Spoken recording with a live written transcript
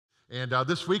And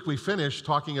this week we finished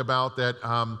talking about that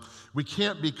we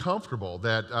can't be comfortable,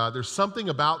 that there's something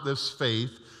about this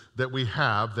faith that we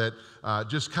have that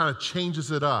just kind of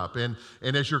changes it up. And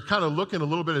as you're kind of looking a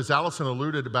little bit, as Allison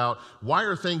alluded about, why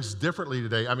are things differently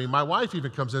today? I mean, my wife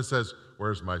even comes in and says,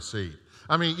 "Where's my seat?"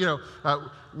 I mean,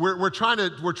 we're trying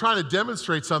to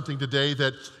demonstrate something today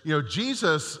that,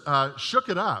 Jesus shook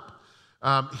it up.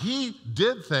 He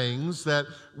did things that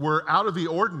were out of the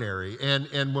ordinary.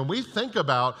 And when we think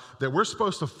about that we're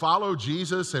supposed to follow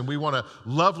Jesus and we want to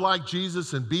love like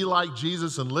Jesus and be like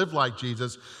Jesus and live like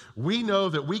Jesus, we know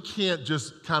that we can't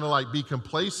just kind of like be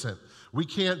complacent. We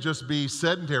can't just be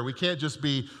sedentary. We can't just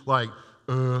be like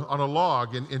on a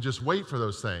log and just wait for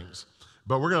those things.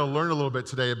 But we're going to learn a little bit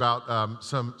today about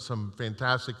some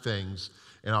fantastic things,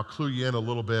 and I'll clue you in a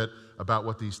little bit about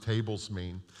what these tables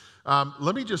mean.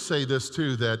 Let me just say this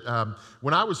too, that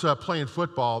when I was playing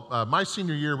football, my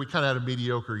senior year, we kind of had a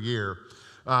mediocre year.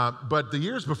 But the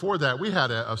years before that, we had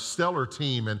a stellar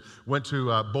team and went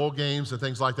to bowl games and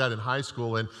things like that in high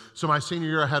school. And so my senior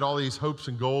year, I had all these hopes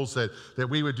and goals that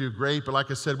we would do great. But like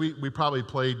I said, we probably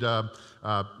played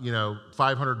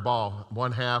 500 ball,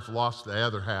 one half, lost the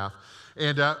other half.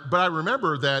 And but I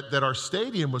remember that our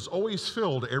stadium was always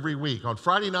filled every week. On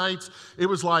Friday nights, it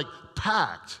was like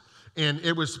packed. And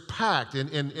it was packed,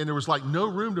 and there was like no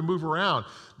room to move around.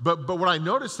 But what I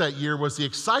noticed that year was the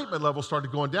excitement level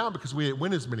started going down because we didn't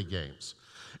win as many games.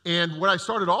 And what I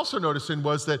started also noticing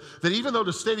was that even though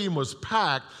the stadium was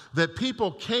packed, that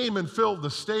people came and filled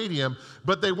the stadium,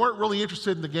 but they weren't really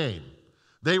interested in the game.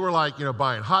 They were like,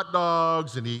 buying hot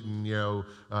dogs and eating,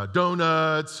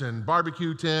 donuts and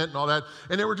barbecue tent and all that.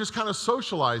 And they were just kind of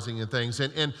socializing and things.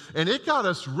 And it got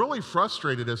us really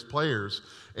frustrated as players.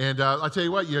 And I tell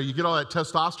you what, you get all that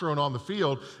testosterone on the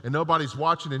field and nobody's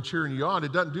watching and cheering you on.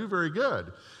 It doesn't do very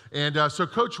good. And so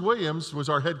Coach Williams was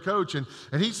our head coach, and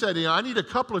he said, I need a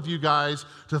couple of you guys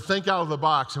to think out of the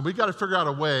box, and we got to figure out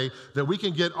a way that we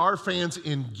can get our fans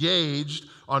engaged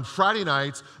on Friday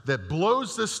nights that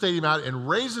blows this stadium out and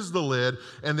raises the lid,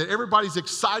 and that everybody's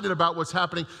excited about what's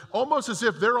happening, almost as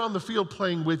if they're on the field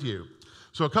playing with you.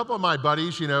 So a couple of my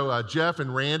buddies, Jeff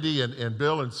and Randy and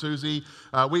Bill and Susie,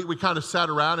 we kind of sat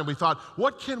around and we thought,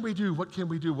 what can we do? What can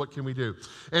we do? What can we do?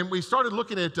 And we started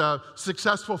looking at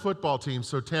successful football teams.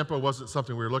 So Tampa wasn't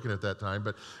something we were looking at that time,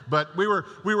 but we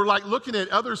were like looking at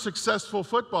other successful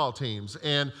football teams.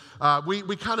 And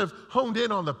we kind of honed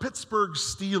in on the Pittsburgh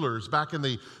Steelers back in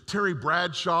the Terry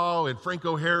Bradshaw and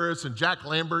Franco Harris and Jack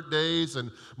Lambert days and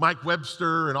Mike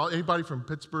Webster and anybody from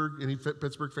Pittsburgh, any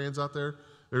Pittsburgh fans out there?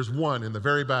 There's one in the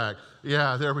very back.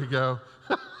 Yeah, there we go.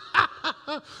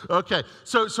 Okay,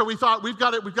 so we thought we've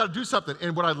got to do something.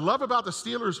 And what I love about the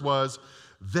Steelers was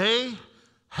they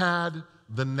had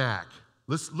the knack.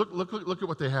 Let's look at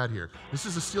what they had here. This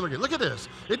is a Steeler game. Look at this.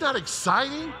 Isn't that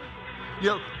exciting?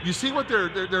 You see what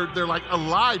they're like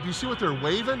alive. You see what they're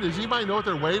waving? Does anybody know what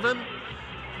they're waving?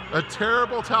 A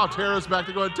terrible towel. Tara's back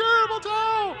there going, terrible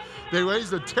towel. They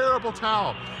raised a terrible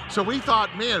towel. So we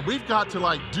thought, man, we've got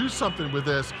to do something with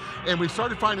this. And we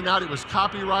started finding out it was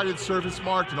copyrighted, service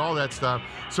marked, and all that stuff.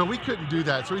 So we couldn't do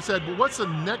that. So we said, well, what's the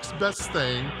next best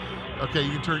thing? Okay,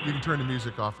 you can turn the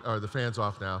music off, or the fans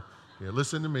off now. Yeah,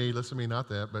 listen to me, not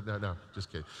that, but no, just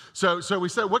kidding. So we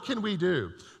said, what can we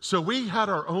do? So we had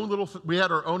our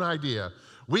own idea.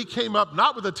 We came up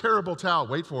not with a terrible towel,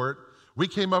 wait for it. We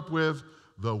came up with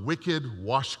the wicked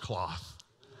washcloth.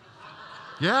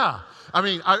 Yeah, I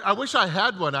mean, I wish I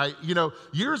had one.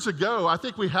 Years ago, I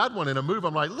think we had one in a movie.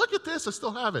 I'm like, look at this, I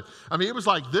still have it. I mean, it was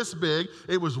like this big.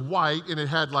 It was white, and it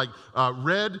had like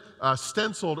red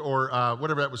stenciled or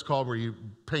whatever that was called where you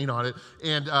paint on it,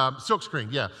 and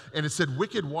silkscreen, yeah. And it said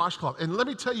wicked washcloth. And let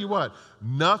me tell you what,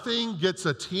 nothing gets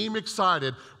a team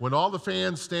excited when all the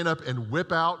fans stand up and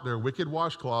whip out their wicked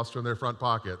washcloths from their front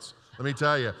pockets. Let me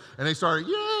tell you. And they started,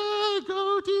 yay,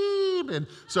 go team. And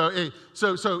so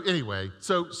anyway,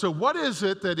 so what is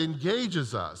it that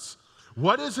engages us?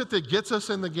 What is it that gets us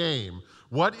in the game?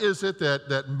 What is it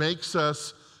that makes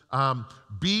us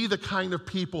be the kind of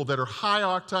people that are high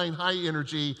octane, high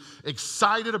energy,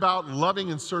 excited about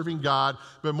loving and serving God,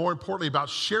 but more importantly about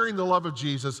sharing the love of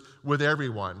Jesus with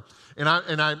everyone? And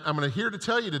I'm here to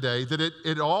tell you today that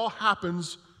it all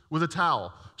happens with a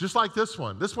towel. Just like this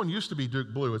one. This one used to be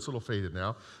Duke Blue. It's a little faded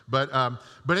now. But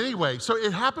anyway, so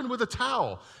it happened with a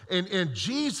towel. And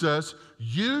Jesus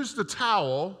used the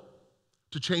towel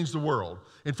to change the world.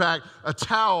 In fact, a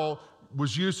towel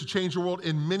was used to change the world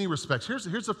in many respects. Here's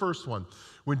the first one.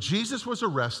 When Jesus was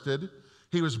arrested,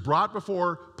 He was brought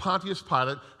before Pontius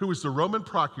Pilate, who was the Roman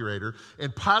procurator,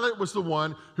 and Pilate was the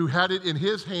one who had it in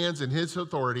his hands and his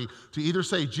authority to either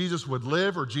say Jesus would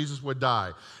live or Jesus would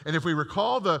die. And if we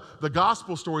recall the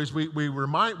gospel stories, we're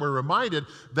reminded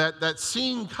that that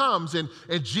scene comes and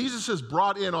Jesus is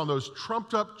brought in on those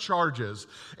trumped up charges,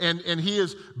 and he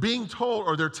is being told,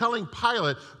 or they're telling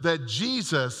Pilate that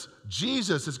Jesus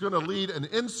is going to lead an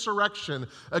insurrection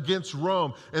against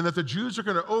Rome, and that the Jews are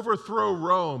going to overthrow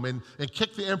Rome and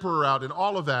kick the emperor out and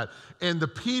all of that. And the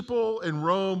people in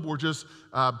Rome were just,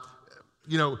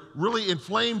 really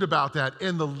inflamed about that.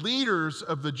 And the leaders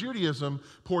of the Judaism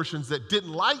portions that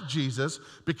didn't like Jesus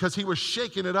because he was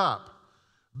shaking it up,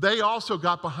 they also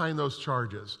got behind those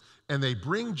charges. And they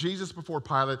bring Jesus before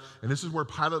Pilate, and this is where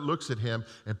Pilate looks at him,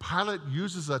 and Pilate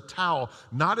uses a towel,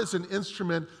 not as an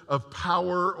instrument of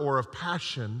power or of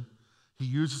passion. He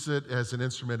uses it as an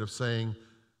instrument of saying,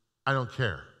 I don't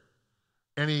care.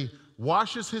 And he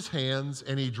washes his hands,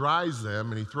 and he dries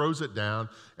them, and he throws it down,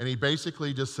 and he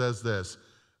basically just says this,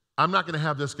 I'm not going to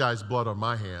have this guy's blood on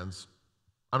my hands.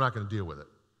 I'm not going to deal with it.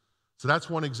 So that's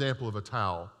one example of a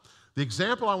towel. The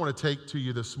example I want to take to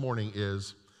you this morning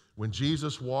is when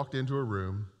Jesus walked into a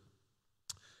room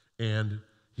and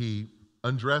he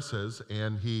undresses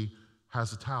and he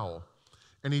has a towel.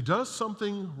 And he does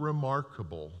something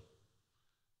remarkable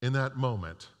in that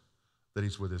moment that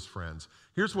he's with his friends.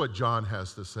 Here's what John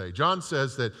has to say. John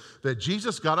says that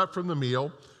Jesus got up from the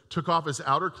meal, took off his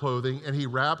outer clothing, and he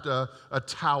wrapped a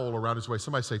towel around his waist.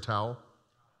 Somebody say towel.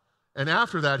 And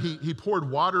after that, he poured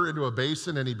water into a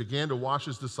basin and he began to wash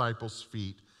his disciples'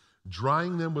 feet,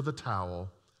 drying them with a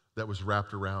towel that was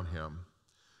wrapped around him.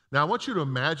 Now, I want you to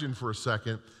imagine for a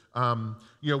second,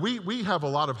 we have a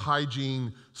lot of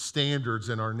hygiene standards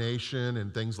in our nation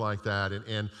and things like that.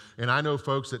 And I know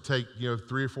folks that take,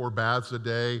 3 or 4 baths a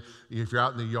day. If you're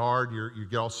out in the yard, you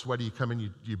get all sweaty, you come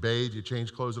in, you bathe, you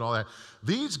change clothes and all that.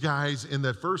 These guys in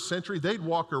the first century, they'd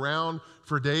walk around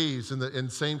for days in the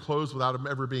same clothes without them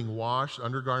ever being washed,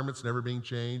 undergarments never being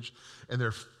changed. And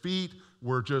their feet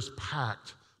were just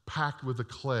packed with the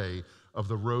clay of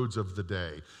the roads of the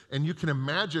day. And you can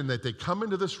imagine that they come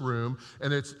into this room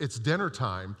and it's dinner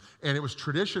time, and it was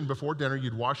tradition before dinner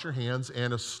you'd wash your hands,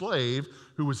 and a slave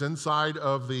who was inside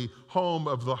of the home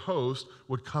of the host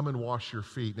would come and wash your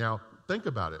feet. Now, think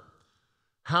about it.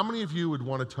 How many of you would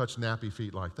want to touch nappy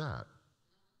feet like that?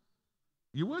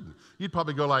 You wouldn't. You'd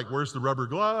probably go like, where's the rubber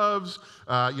gloves?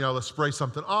 Let's spray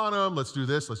something on them. Let's do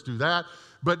this, let's do that.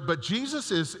 But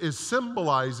Jesus is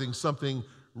symbolizing something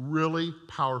really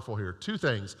powerful here. 2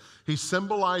 things. He's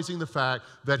symbolizing the fact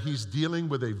that he's dealing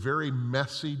with a very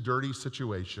messy, dirty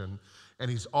situation, and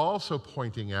he's also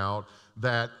pointing out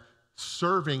that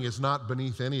serving is not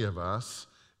beneath any of us.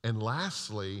 And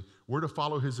lastly, we're to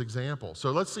follow his example.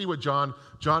 So let's see what John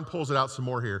pulls it out some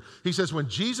more here. He says, when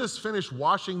Jesus finished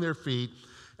washing their feet,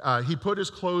 he put his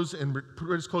clothes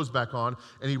back on,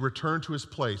 and he returned to his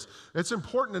place. It's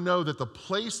important to know that the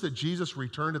place that Jesus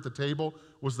returned at the table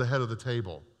was the head of the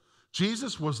table.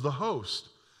 Jesus was the host.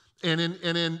 And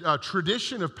in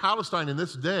tradition of Palestine in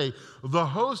this day, the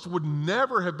host would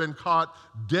never have been caught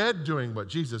dead doing what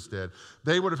Jesus did.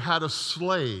 They would have had a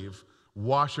slave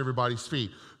wash everybody's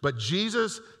feet. But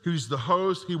Jesus, who's the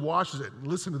host, he washes it. And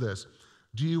listen to this.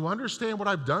 Do you understand what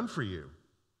I've done for you?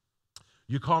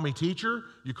 You call me teacher,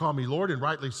 you call me Lord, and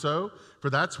rightly so, for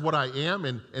that's what I am.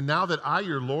 And now that I,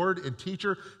 your Lord and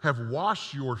teacher, have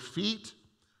washed your feet,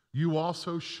 you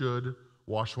also should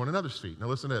wash one another's feet. Now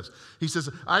listen to this. He says,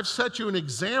 I've set you an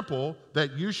example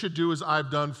that you should do as I've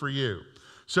done for you.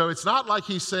 So it's not like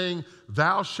he's saying,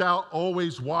 thou shalt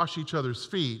always wash each other's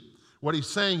feet. What he's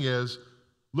saying is,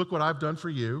 look what I've done for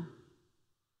you.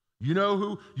 You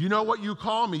know what you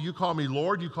call me. You call me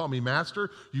Lord, you call me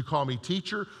Master, you call me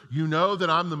teacher. You know that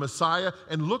I'm the Messiah,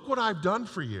 and look what I've done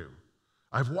for you.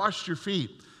 I've washed your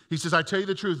feet. He says, I tell you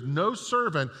the truth, no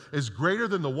servant is greater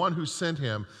than the one who sent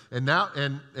him. And now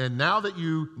that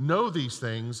you know these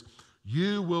things,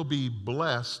 you will be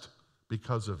blessed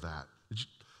because of that.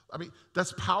 I mean,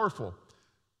 that's powerful.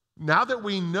 Now that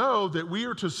we know that we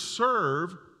are to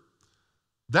serve,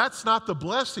 that's not the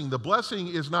blessing. The blessing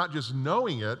is not just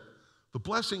knowing it. The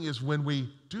blessing is when we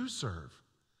do serve.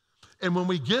 And when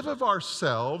we give of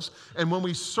ourselves, and when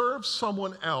we serve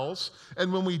someone else,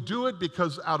 and when we do it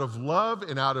because out of love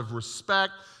and out of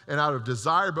respect and out of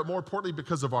desire, but more importantly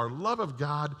because of our love of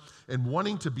God and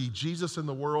wanting to be Jesus in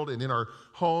the world and in our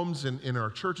homes and in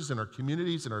our churches, in our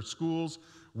communities, in our schools,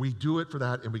 we do it for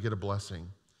that and we get a blessing.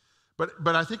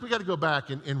 But I think we got to go back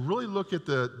and really look at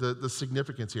the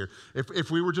significance here.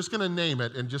 If we were just going to name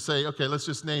it and just say, okay, let's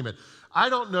just name it. I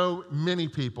don't know many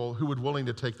people who would willing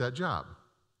to take that job.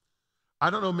 I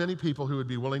don't know many people who would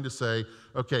be willing to say,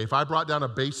 okay, if I brought down a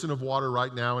basin of water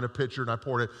right now in a pitcher and I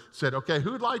poured it, said, okay,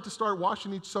 who would like to start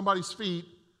washing somebody's feet?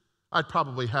 I'd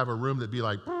probably have a room that'd be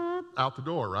like, out the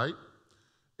door, right?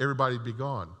 Everybody'd be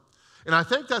gone. And I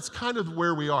think that's kind of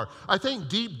where we are. I think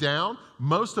deep down,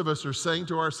 most of us are saying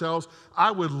to ourselves,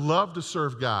 I would love to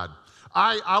serve God.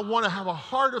 I want to have a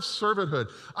heart of servanthood.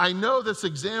 I know this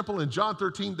example in John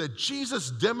 13 that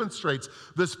Jesus demonstrates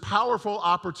this powerful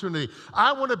opportunity.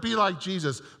 I want to be like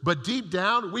Jesus, but deep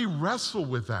down, we wrestle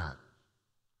with that.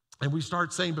 And we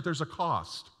start saying, but there's a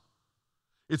cost.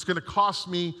 It's going to cost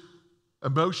me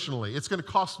emotionally. It's going to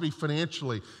cost me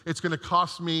financially. It's going to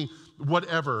cost me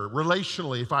whatever,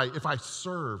 relationally, if I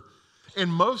serve. And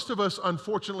most of us,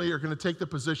 unfortunately, are going to take the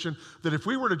position that if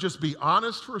we were to just be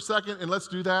honest for a second, and let's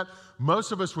do that,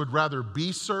 most of us would rather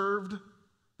be served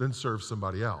than serve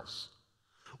somebody else.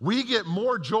 We get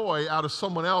more joy out of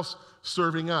someone else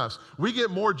serving us. We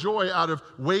get more joy out of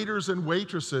waiters and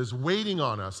waitresses waiting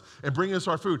on us and bringing us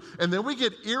our food. And then we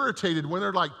get irritated when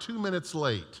they're like 2 minutes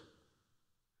late.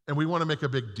 And we want to make a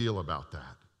big deal about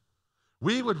that.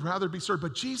 We would rather be served.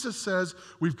 But Jesus says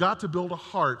we've got to build a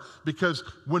heart, because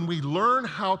when we learn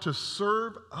how to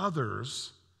serve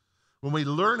others, and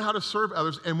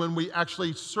when we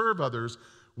actually serve others,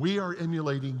 we are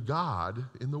emulating God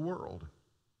in the world.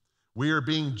 We are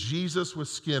being Jesus with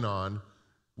skin on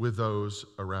with those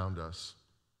around us.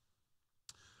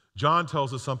 John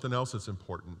tells us something else that's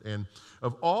important. And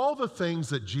of all the things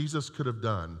that Jesus could have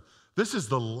done, this is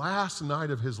the last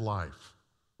night of his life.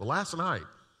 The last night.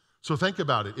 So think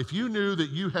about it. If you knew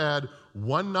that you had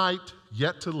one night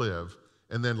yet to live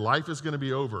and then life is going to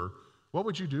be over, what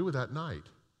would you do with that night?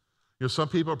 You know, some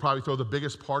people would probably throw the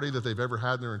biggest party that they've ever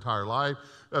had in their entire life.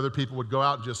 Other people would go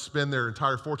out and just spend their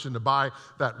entire fortune to buy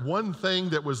that one thing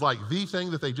that was like the thing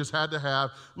that they just had to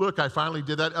have. Look, I finally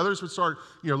did that. Others would start,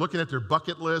 looking at their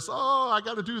bucket list. Oh, I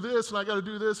got to do this, and I got to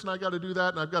do this, and I got to do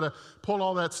that, and I've got to pull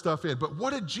all that stuff in. But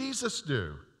what did Jesus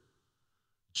do?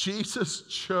 Jesus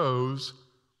chose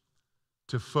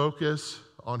to focus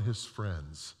on his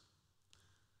friends.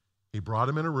 He brought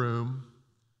them in a room,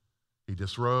 he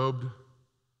disrobed,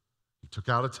 he took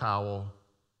out a towel,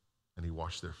 and he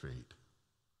washed their feet.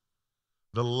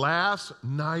 The last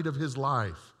night of his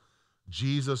life,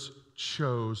 Jesus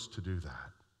chose to do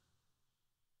that.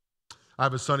 I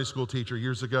have a Sunday school teacher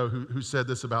years ago who said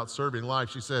this about serving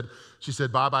life. She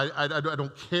said, Bob, I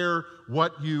don't care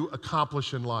what you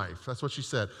accomplish in life. That's what she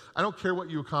said. I don't care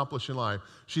what you accomplish in life.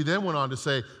 She then went on to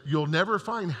say, you'll never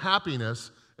find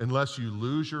happiness unless you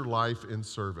lose your life in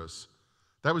service.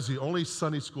 That was the only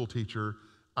Sunday school teacher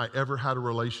I ever had a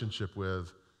relationship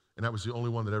with, and that was the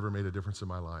only one that ever made a difference in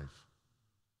my life.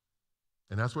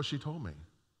 And that's what she told me.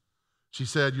 She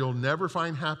said, you'll never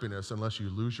find happiness unless you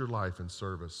lose your life in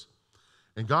service.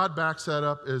 And God backs that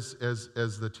up as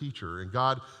the teacher. And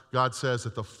God says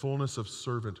that the fullness of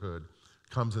servanthood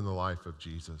comes in the life of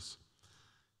Jesus.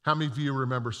 How many of you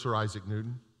remember Sir Isaac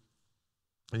Newton?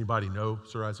 Anybody know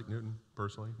Sir Isaac Newton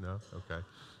personally? No? Okay.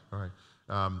 All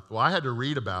right. Well, I had to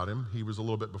read about him. He was a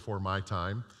little bit before my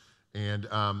time. And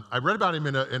I read about him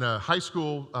in a high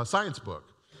school science book.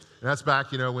 And that's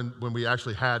back, when we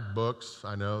actually had books.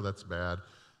 I know that's bad.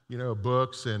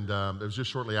 Books, and it was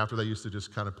just shortly after they used to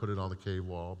just kind of put it on the cave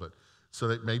wall, but so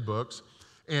they made books.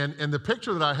 And the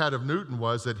picture that I had of Newton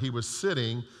was that he was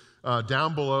sitting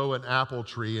down below an apple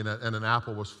tree, and an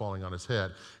apple was falling on his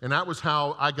head. And that was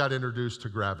how I got introduced to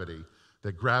gravity,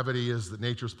 that gravity is the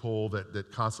nature's pull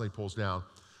that constantly pulls down.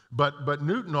 But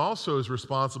Newton also is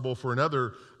responsible for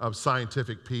another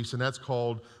scientific piece, and that's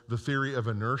called the theory of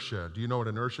inertia. Do you know what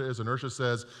inertia is? Inertia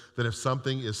says that if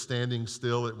something is standing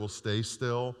still, it will stay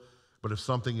still. But if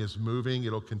something is moving,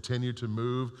 it'll continue to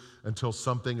move until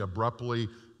something abruptly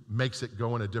makes it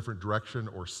go in a different direction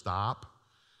or stop.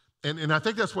 And I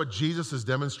think that's what Jesus is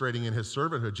demonstrating in his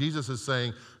servanthood. Jesus is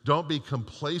saying, don't be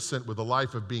complacent with the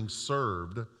life of being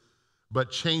served, but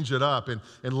change it up and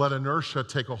let inertia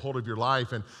take a hold of your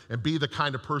life and be the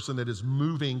kind of person that is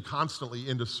moving constantly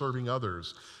into serving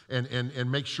others and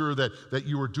make sure that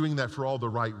you are doing that for all the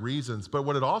right reasons. But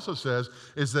what it also says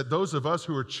is that those of us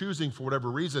who are choosing for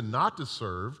whatever reason not to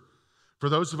serve, for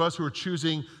those of us who are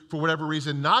choosing for whatever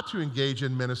reason not to engage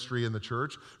in ministry in the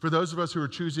church, for those of us who are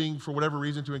choosing for whatever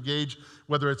reason to engage,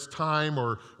 whether it's time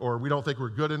or we don't think we're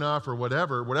good enough or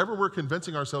whatever we're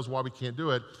convincing ourselves why we can't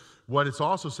do it, what it's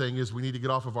also saying is we need to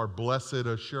get off of our blessed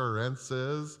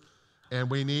assurances and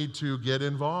we need to get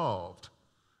involved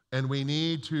and we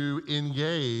need to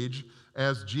engage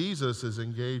as Jesus is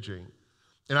engaging.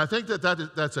 And I think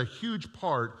that's a huge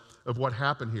part of what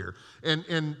happened here.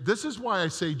 And this is why I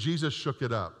say Jesus shook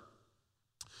it up.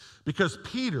 Because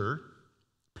Peter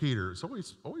Peter. It's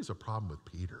always a problem with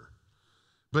Peter.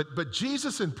 But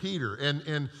Jesus and Peter,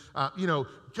 and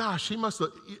gosh, he must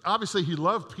have, obviously he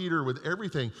loved Peter with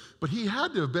everything, but he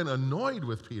had to have been annoyed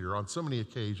with Peter on so many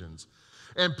occasions.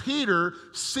 And Peter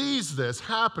sees this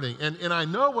happening, and I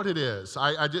know what it is.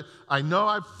 I know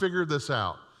I've figured this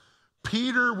out.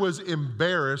 Peter was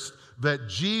embarrassed that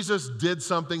Jesus did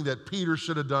something that Peter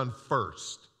should have done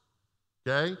first,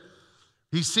 okay?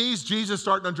 He sees Jesus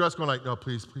starting to undress, going like, no,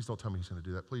 please don't tell me he's going to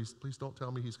do that. Please don't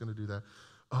tell me he's going to do that.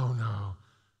 Oh, no.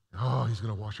 Oh, he's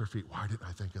going to wash our feet. Why didn't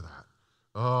I think of that?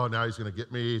 Oh, now he's going to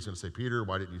get me. He's going to say, Peter,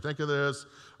 why didn't you think of this?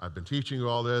 I've been teaching you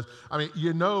all this. I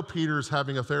mean, Peter's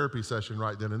having a therapy session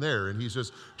right then and there, and he's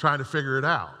just trying to figure it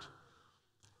out.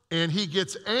 And he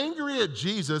gets angry at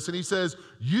Jesus, and he says,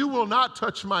 you will not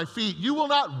touch my feet. You will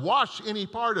not wash any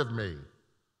part of me.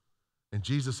 And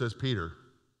Jesus says, Peter,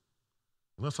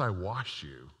 unless I wash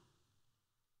you,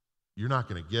 you're not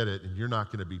going to get it, and you're not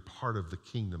going to be part of the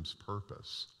kingdom's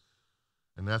purpose.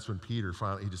 And that's when Peter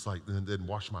finally, he just like, then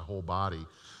wash my whole body.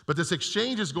 But this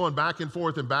exchange is going back and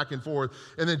forth and back and forth.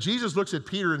 And then Jesus looks at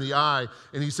Peter in the eye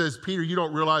and he says, Peter, you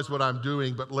don't realize what I'm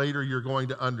doing, but later you're going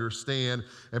to understand.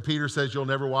 And Peter says, you'll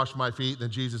never wash my feet. And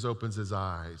then Jesus opens his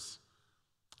eyes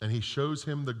and he shows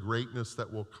him the greatness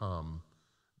that will come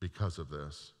because of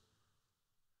this.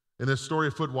 In this story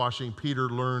of foot washing, Peter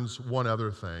learns one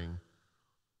other thing.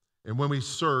 And when we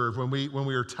serve, when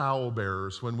we are towel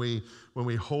bearers, when we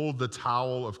hold the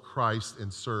towel of Christ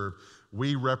and serve,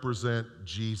 we represent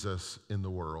Jesus in the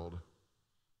world.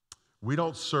 We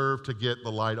don't serve to get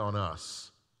the light on us.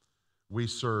 We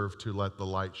serve to let the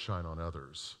light shine on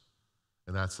others.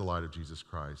 And that's the light of Jesus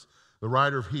Christ. The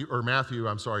writer of Matthew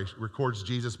records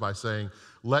Jesus by saying,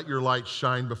 let your light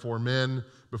shine before men,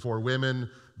 before women,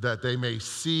 that they may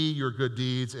see your good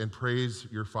deeds and praise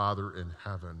your Father in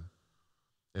heaven.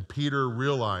 And Peter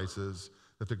realizes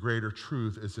that the greater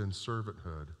truth is in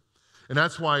servanthood. And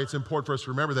that's why it's important for us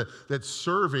to remember that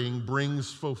serving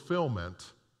brings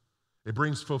fulfillment. It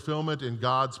brings fulfillment in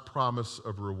God's promise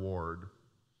of reward.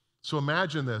 So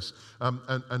imagine this,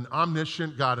 an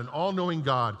omniscient God, an all-knowing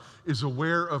God is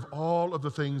aware of all of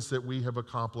the things that we have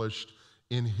accomplished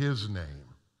in His name.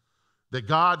 That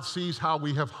God sees how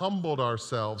we have humbled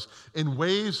ourselves in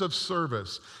ways of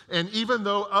service. And even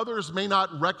though others may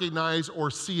not recognize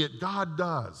or see it, God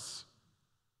does.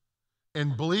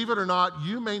 And believe it or not,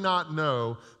 you may not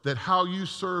know that how you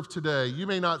serve today, you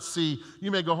may not see,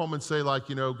 you may go home and say like,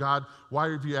 God,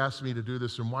 why have you asked me to do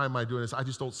this and why am I doing this? I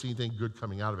just don't see anything good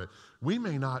coming out of it. We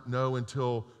may not know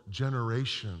until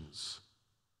generations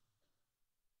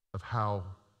of how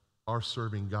our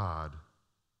serving God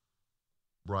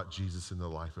brought Jesus into the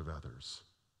life of others.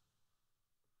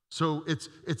 So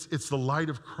it's the light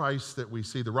of Christ that we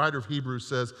see. The writer of Hebrews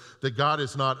says that God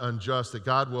is not unjust, that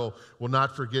God will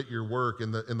not forget your work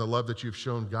and the love that you've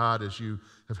shown God as you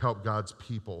have helped God's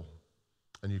people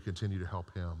and you continue to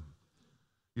help Him.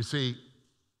 You see,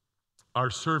 our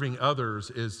serving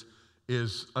others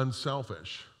is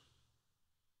unselfish.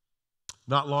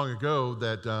 Not long ago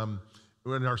that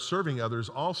when our serving others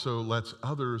also lets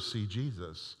others see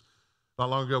Jesus. Not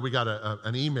long ago, we got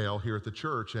an email here at the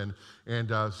church, and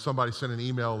somebody sent an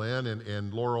email in,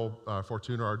 and Laurel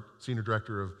Fortuna, our senior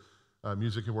director of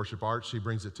music and worship arts, she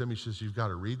brings it to me. She says, you've got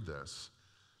to read this.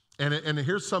 And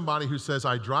here's somebody who says,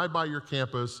 I drive by your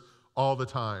campus all the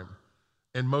time,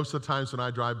 and most of the times when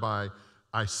I drive by,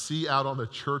 I see out on the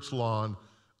church lawn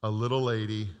a little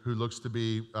lady who looks to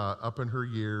be up in her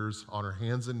years, on her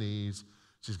hands and knees.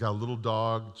 She's got a little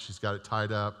dog. She's got it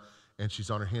tied up. And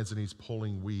she's on her hands and knees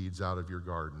pulling weeds out of your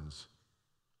gardens.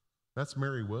 That's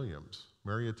Mary Williams.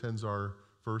 Mary attends our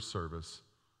first service.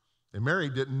 And Mary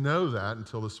didn't know that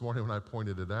until this morning when I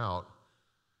pointed it out.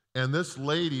 And this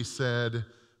lady said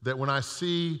that when I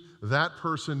see that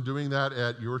person doing that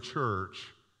at your church,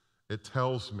 it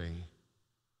tells me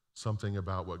something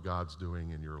about what God's doing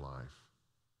in your life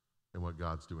and what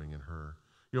God's doing in her.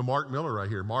 Mark Miller right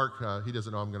here. Mark, he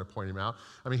doesn't know I'm going to point him out.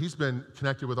 I mean, he's been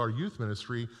connected with our youth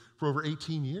ministry for over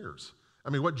 18 years. I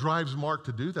mean, what drives Mark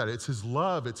to do that? It's his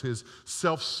love. It's his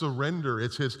self-surrender.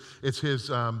 It's his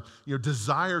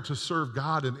desire to serve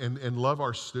God and love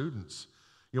our students.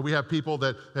 We have people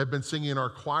that have been singing in our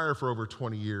choir for over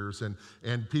 20 years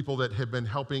and people that have been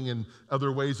helping in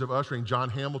other ways of ushering. John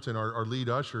Hamilton, our lead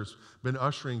usher, has been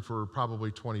ushering for probably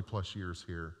 20 plus years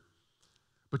here.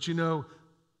 But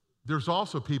there's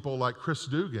also people like Chris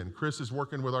Dugan. Chris is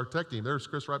working with our tech team. There's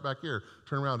Chris right back here.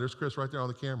 Turn around. There's Chris right there on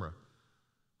the camera.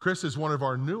 Chris is one of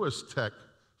our newest tech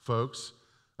folks.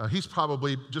 He's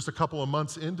probably just a couple of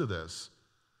months into this.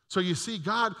 So you see,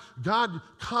 God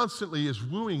constantly is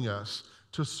wooing us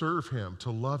to serve Him,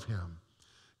 to love Him.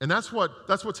 And that's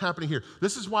what's happening here.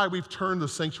 This is why we've turned the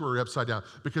sanctuary upside down,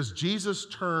 because Jesus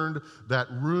turned that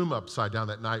room upside down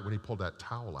that night when he pulled that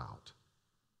towel out.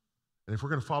 And if we're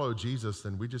going to follow Jesus,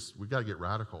 then we got to get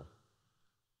radical.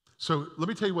 So let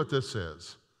me tell you what this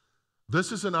is.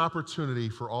 This is an opportunity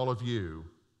for all of you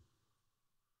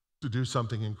to do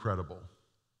something incredible.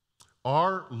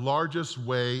 Our largest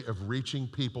way of reaching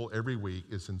people every week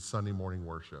is in Sunday morning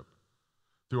worship.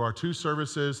 Through our 2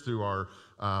 services, through our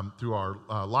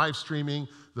live streaming,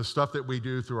 the stuff that we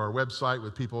do through our website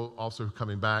with people also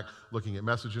coming back, looking at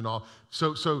message and all.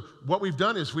 So what we've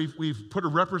done is we've put a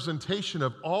representation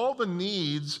of all the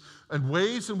needs and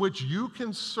ways in which you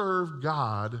can serve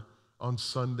God on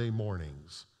Sunday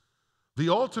mornings. The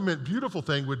ultimate beautiful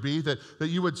thing would be that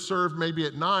you would serve maybe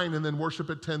at 9 and then worship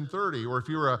at 10:30. Or if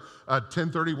you were a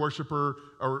 10:30 worshiper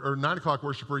or 9 o'clock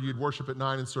worshiper, you'd worship at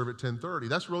 9 and serve at 10:30.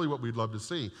 That's really what we'd love to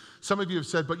see. Some of you have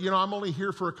said, but I'm only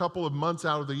here for a couple of months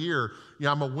out of the year.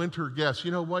 I'm a winter guest.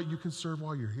 You know what? You can serve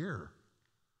while you're here.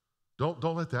 Don't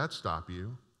let that stop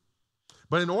you.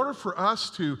 But in order for us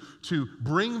to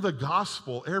bring the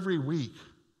gospel every week,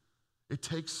 it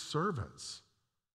takes servants.